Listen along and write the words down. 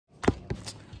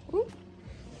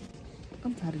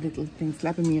I'm tired of this little thing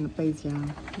slapping me in the face, y'all.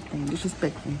 This thing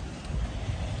disrespectful.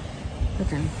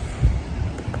 Okay.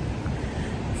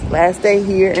 It's the last day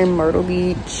here in Myrtle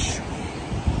Beach. It's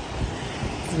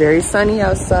very sunny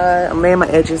outside. I'm laying my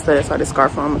edges, so that's why this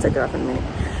scarf on. I'm gonna take it off in a minute.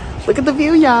 Look at the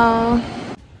view, y'all.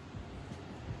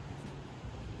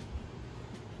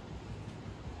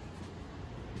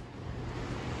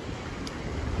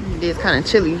 It is kind of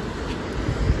chilly.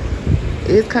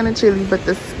 It is kind of chilly, but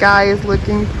the sky is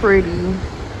looking pretty.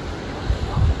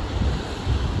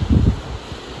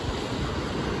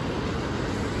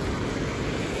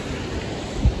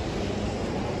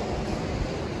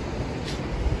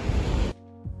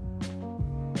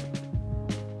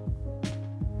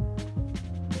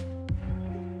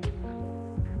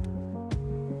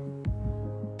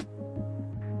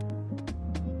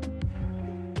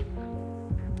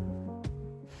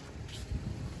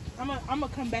 I'm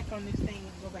gonna come back on this thing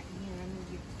and go back in here.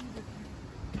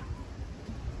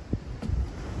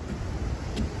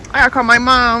 I gotta call my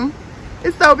mom.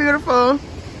 It's so beautiful.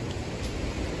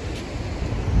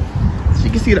 So you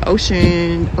can see the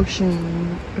ocean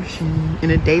in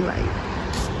the daylight,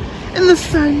 in the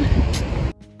sun.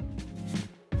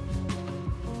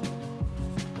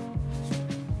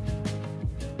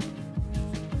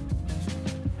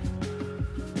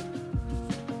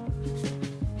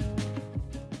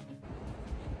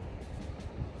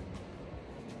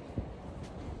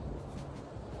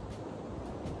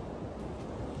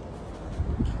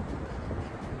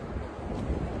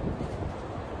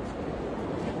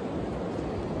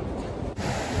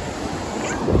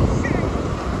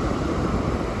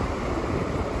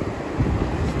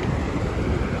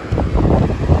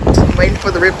 Waiting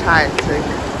for the riptide to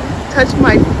touch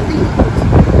my feet.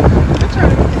 I'm trying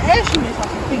to get the ashiness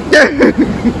off your feet.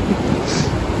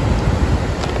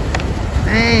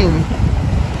 Dang.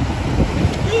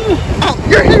 Oh,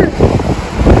 you're here.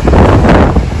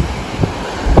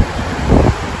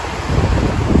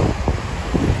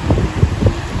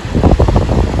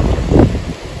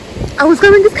 I was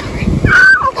coming, it's coming.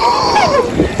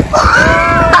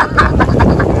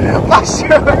 My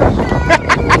shirt.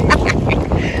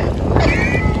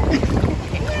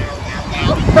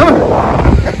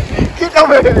 Get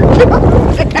over here. Get over here.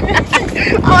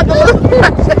 I want to lose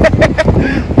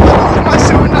my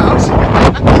shoe now.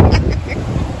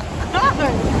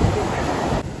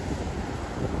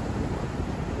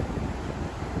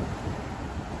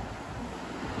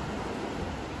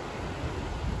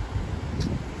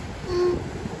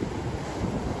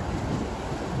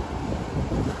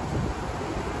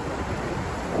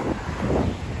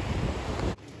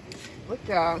 Look,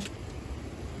 y'all.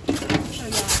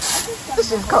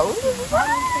 This is cold.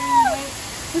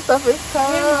 This stuff is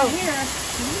cold.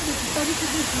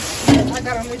 I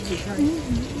got on this jeep, right?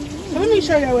 So let me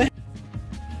show y'all what.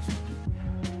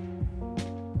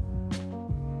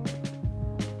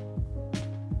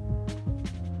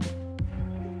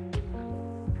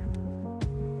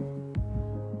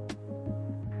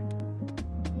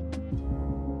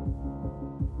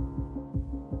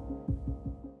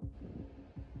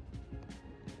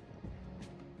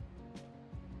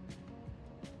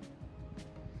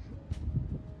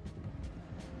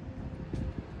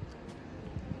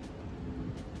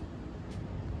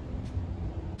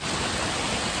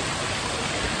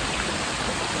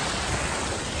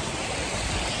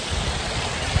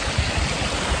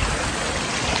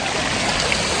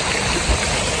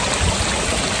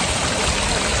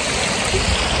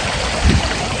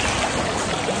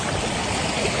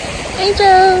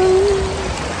 Angel.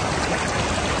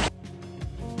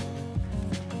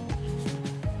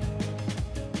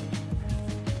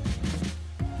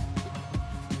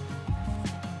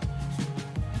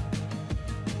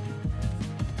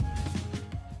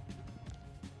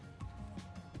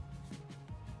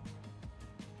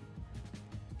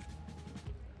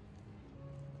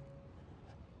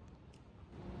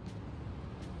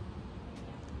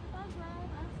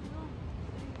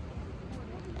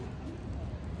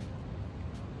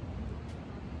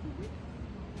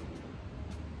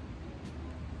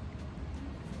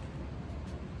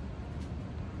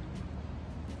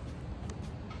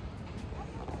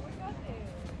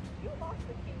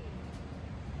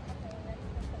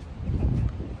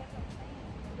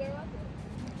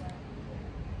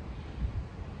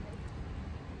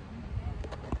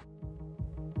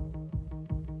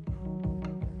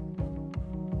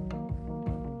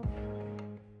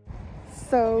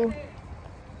 So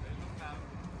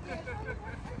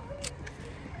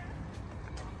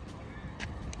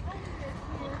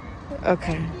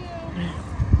okay,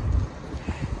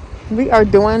 we are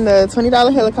doing the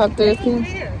 $20 helicopter.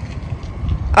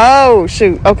 Oh,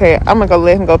 shoot. Okay, I'm gonna go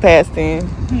let him go past then.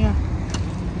 Yeah.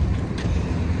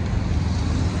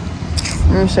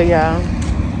 Let me show y'all.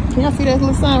 Can y'all see that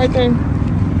little sign right there?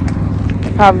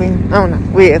 Probably. I don't know.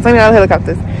 Weird. So many other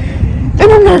helicopters. And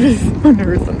I'm nervous. I'm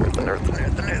nervous.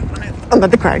 I'm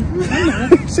about to cry.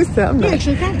 She said I'm nervous.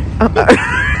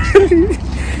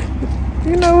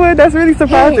 You know what? That's really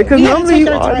surprising because normally you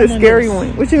are the scary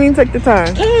one. What you mean take the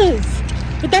time? Cause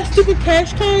with that stupid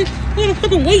crash card, I gotta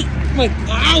fucking wait like an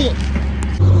hour.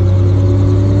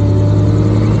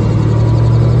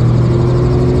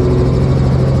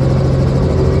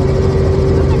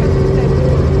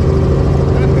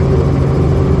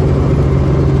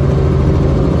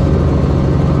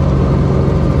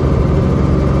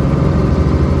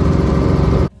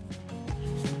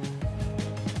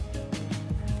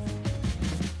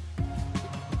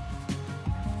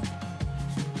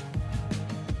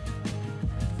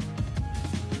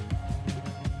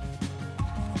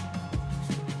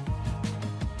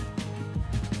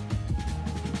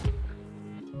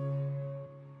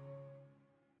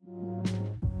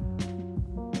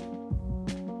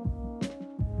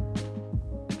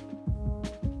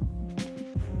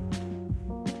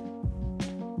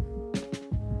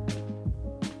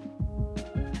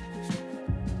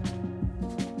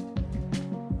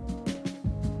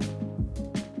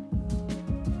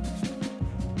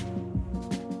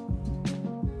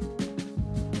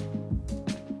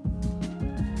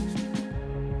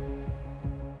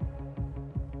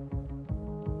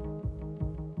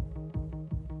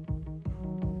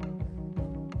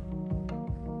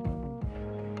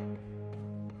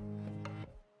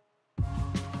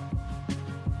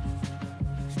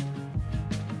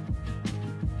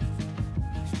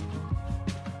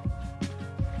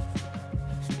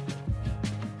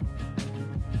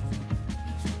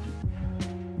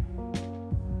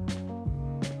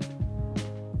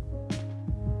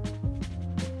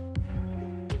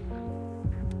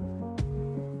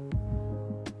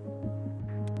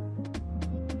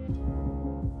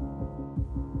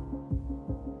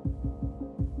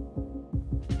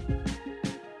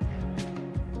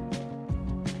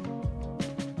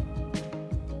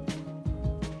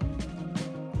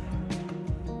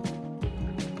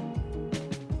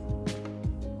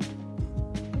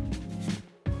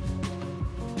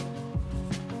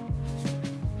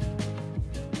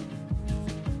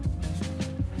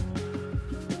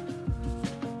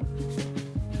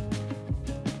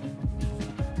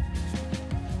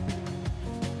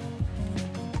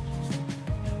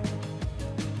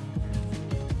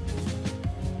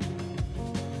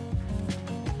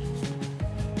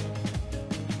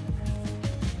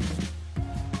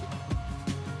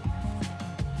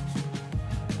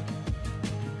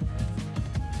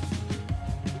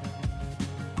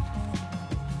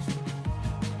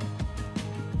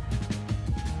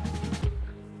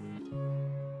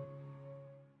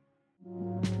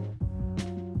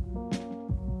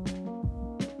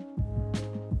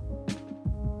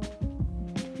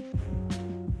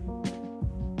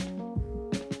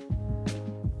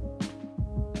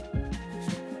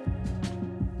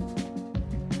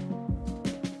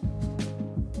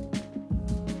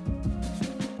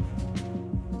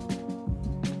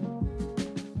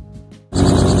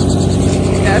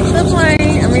 That's the plane.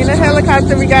 The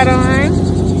helicopter we got on.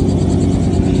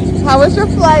 How was your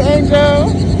flight, Angel?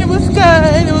 It was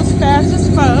good. It was fast as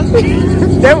fuck.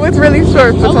 That was really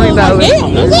short for $20.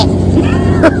 Damn, is it?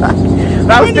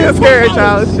 I was still scared, y'all.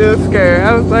 I was still scared.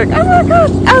 I was like, oh my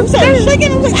god, I'm scared.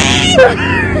 Shaking. I was like,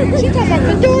 ah! She talking about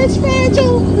the door's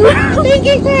fragile.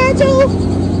 Pinky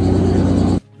fragile.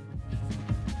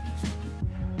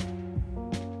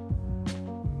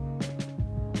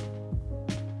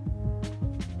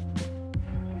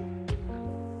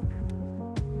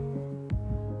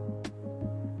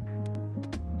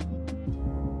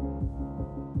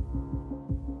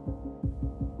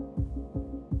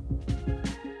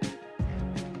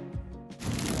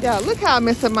 Yeah, look how I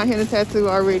messed up my henna tattoo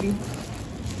already.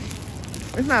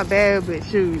 It's not bad, but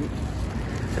shoot.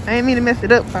 I ain't mean to mess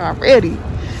it up already.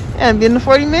 I haven't been to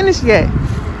 40 minutes yet.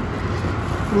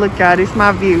 Look out, it's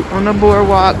my view on the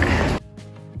boardwalk.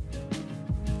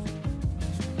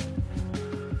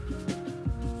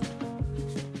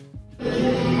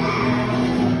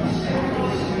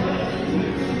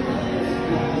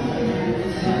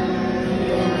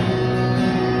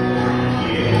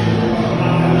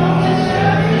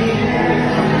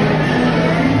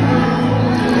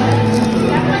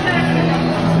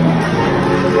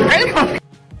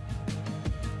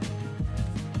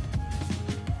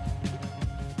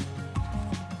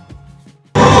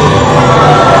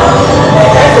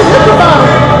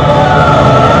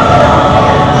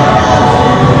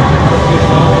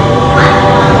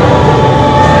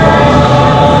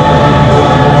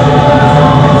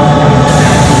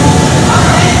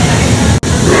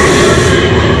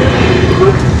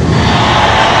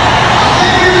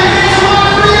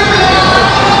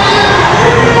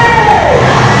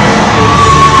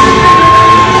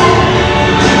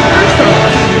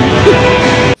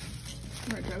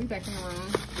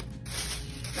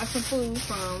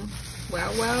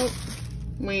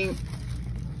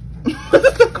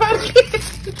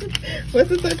 What's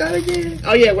the tuck out again?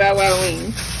 Oh yeah, wow wow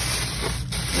wings.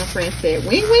 My friend said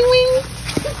wing wing wing.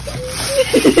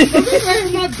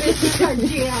 My business like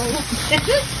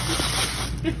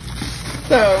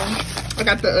So I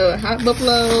got the hot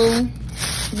buffalo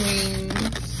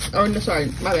wings. Oh no, sorry,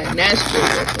 my bad.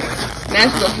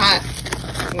 Nashville hot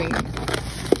wings.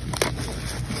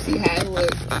 See how it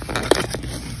looks.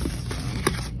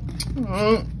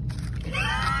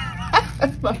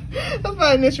 That's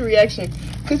my initial reaction.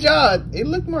 Cause y'all, it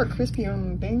looked more crispy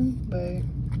on the thing, but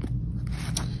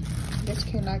I guess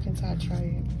you can't knock inside. Try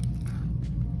it.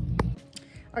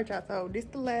 Alright, y'all. So this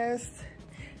the last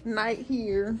night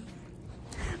here.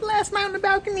 Last night on the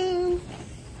balcony.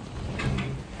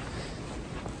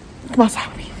 Come outside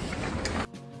with me.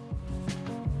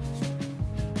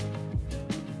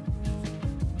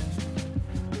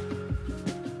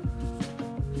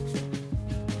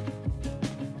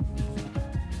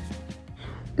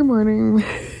 Good morning.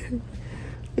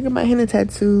 Look at my henna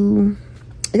tattoo.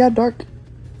 It got dark.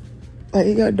 Like,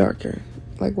 it got darker.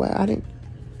 Like, wow,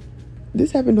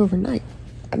 this happened overnight.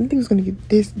 I didn't think it was gonna get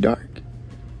this dark.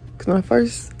 Cause when I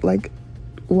first, like,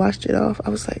 washed it off, I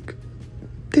was like,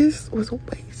 this was a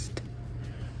waste.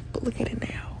 But look at it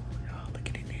now. Oh, look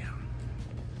at it now.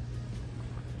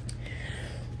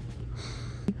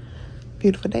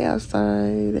 Beautiful day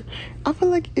outside. I feel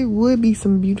like it would be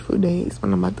some beautiful days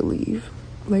when I'm about to leave.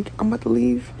 Like, I'm about to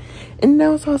leave, and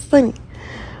now it's all sunny.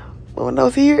 But when I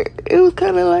was here, it was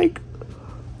kind of like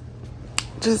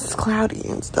just cloudy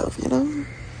and stuff, you know?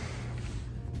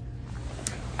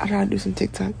 I tried to do some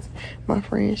TikToks. My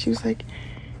friend, she was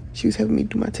helping me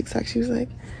do my TikTok. She was like,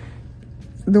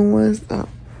 the ones, at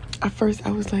first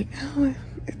I was like, oh,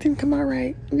 it didn't come out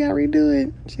right. We gotta redo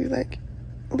it. She was like,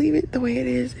 leave it the way it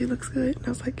is. It looks good. And I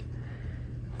was like,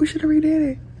 we should have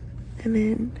redid it. And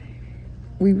then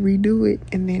we redo it,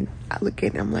 and then I look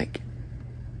at it, I'm like,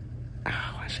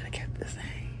 oh, I should have kept the same.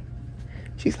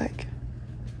 She's like,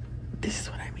 this is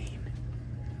what I mean.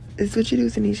 This is what you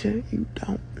do, Nisha. You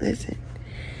don't listen.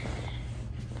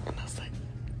 And I was like,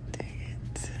 dang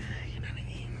it. You know what I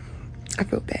mean? I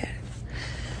feel bad.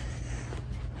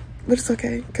 But it's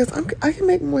okay, because I can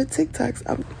make more TikToks.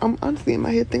 I'm honestly in my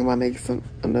head thinking about making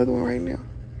another one right now.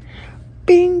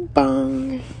 Bing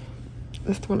bong.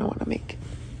 That's the one I want to make.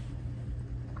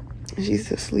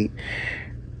 She's asleep.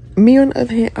 Me, on the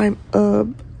other hand, I'm up.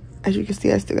 As you can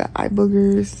see, I still got eye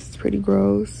boogers. It's pretty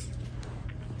gross.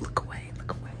 Look away,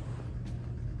 look away.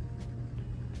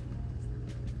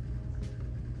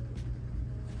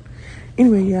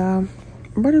 Anyway, y'all,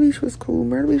 Myrtle Beach was cool.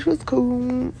 Myrtle Beach was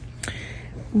cool.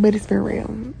 But it's been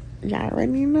real. Y'all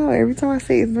already know. Every time I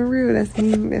say it's been real, that's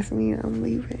me. That's me. I'm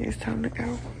leaving. It's time to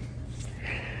go.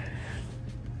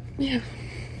 Yeah,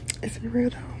 it's been real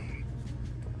though.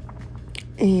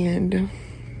 And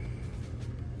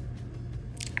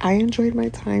I enjoyed my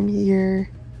time here,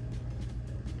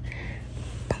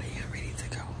 but I am ready to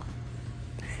go.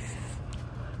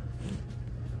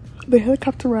 The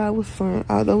helicopter ride was fun.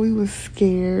 Although we was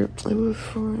scared, it was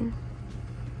fun.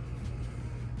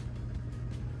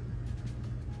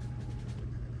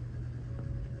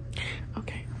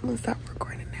 Okay, I'm gonna stop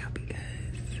recording now because...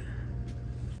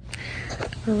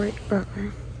 Alright, bye.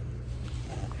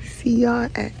 See y'all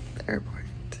at the airport.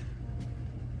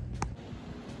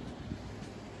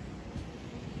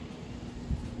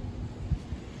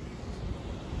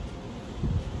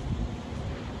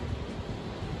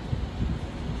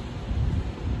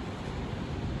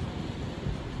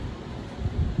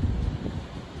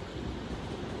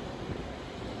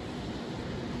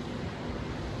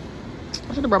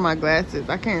 I should have brought my glasses.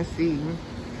 I can't see.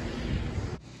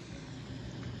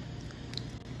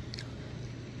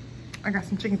 I got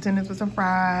some chicken tenders with some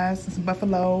fries, some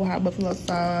buffalo, hot buffalo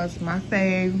sauce, my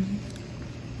fave.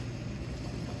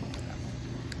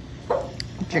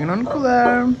 Chicken on the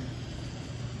cooler.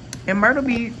 In Myrtle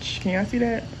Beach. Can y'all see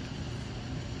that?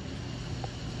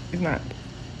 It's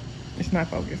not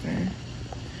focusing.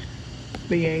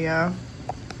 But yeah, y'all.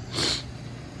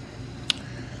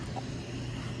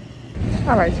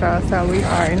 All right, y'all, so we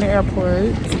are in the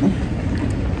airport.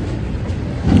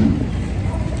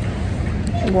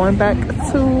 Going back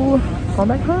home.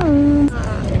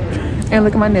 And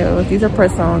look at my nails. These are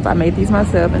press-ons. I made these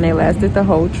myself and they lasted the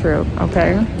whole trip,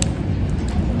 okay?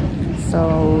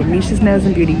 So Nisha's Nails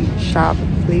and Beauty shop.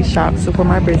 Please shop, support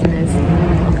my business.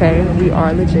 Okay, we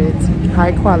are legit,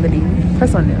 high quality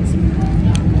press-on nails.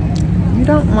 You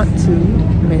don't want to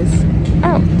miss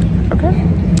out, okay?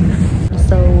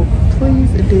 So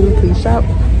please shop.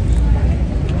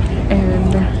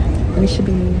 And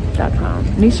NishaB.com.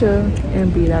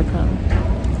 NishaandB.com.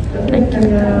 Thank you.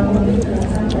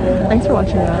 Thanks for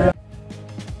watching, guys.